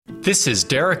This is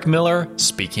Derek Miller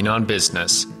speaking on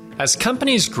business. As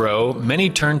companies grow, many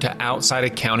turn to outside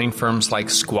accounting firms like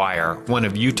Squire, one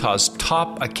of Utah's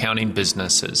top accounting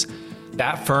businesses.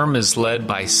 That firm is led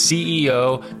by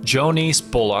CEO Jonice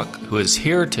Bullock, who is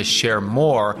here to share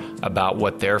more about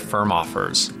what their firm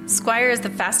offers. Squire is the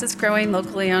fastest growing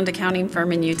locally owned accounting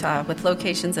firm in Utah, with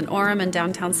locations in Orem and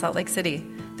downtown Salt Lake City.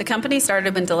 The company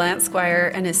started when Delance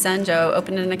Squire and his son Joe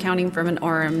opened an accounting firm in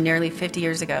Orem nearly 50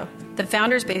 years ago. The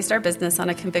founders based our business on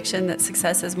a conviction that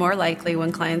success is more likely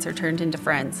when clients are turned into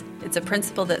friends. It's a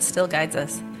principle that still guides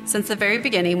us. Since the very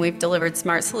beginning, we've delivered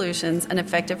smart solutions and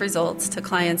effective results to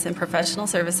clients in professional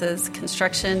services,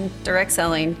 construction, direct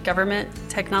selling, government,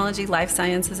 technology, life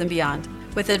sciences, and beyond.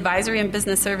 With advisory and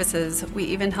business services, we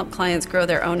even help clients grow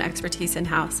their own expertise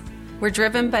in-house. We're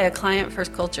driven by a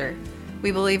client-first culture.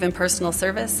 We believe in personal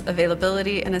service,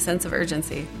 availability, and a sense of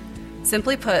urgency.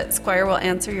 Simply put, Squire will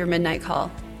answer your midnight call.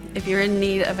 If you're in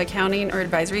need of accounting or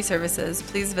advisory services,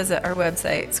 please visit our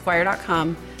website,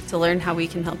 squire.com, to learn how we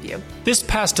can help you. This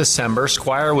past December,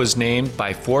 Squire was named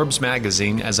by Forbes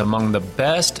magazine as among the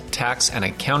best tax and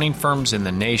accounting firms in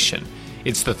the nation.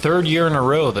 It's the third year in a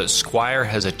row that Squire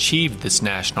has achieved this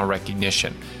national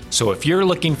recognition. So if you're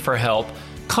looking for help,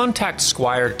 contact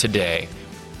Squire today.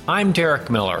 I'm Derek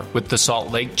Miller with the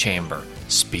Salt Lake Chamber,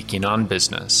 speaking on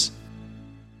business.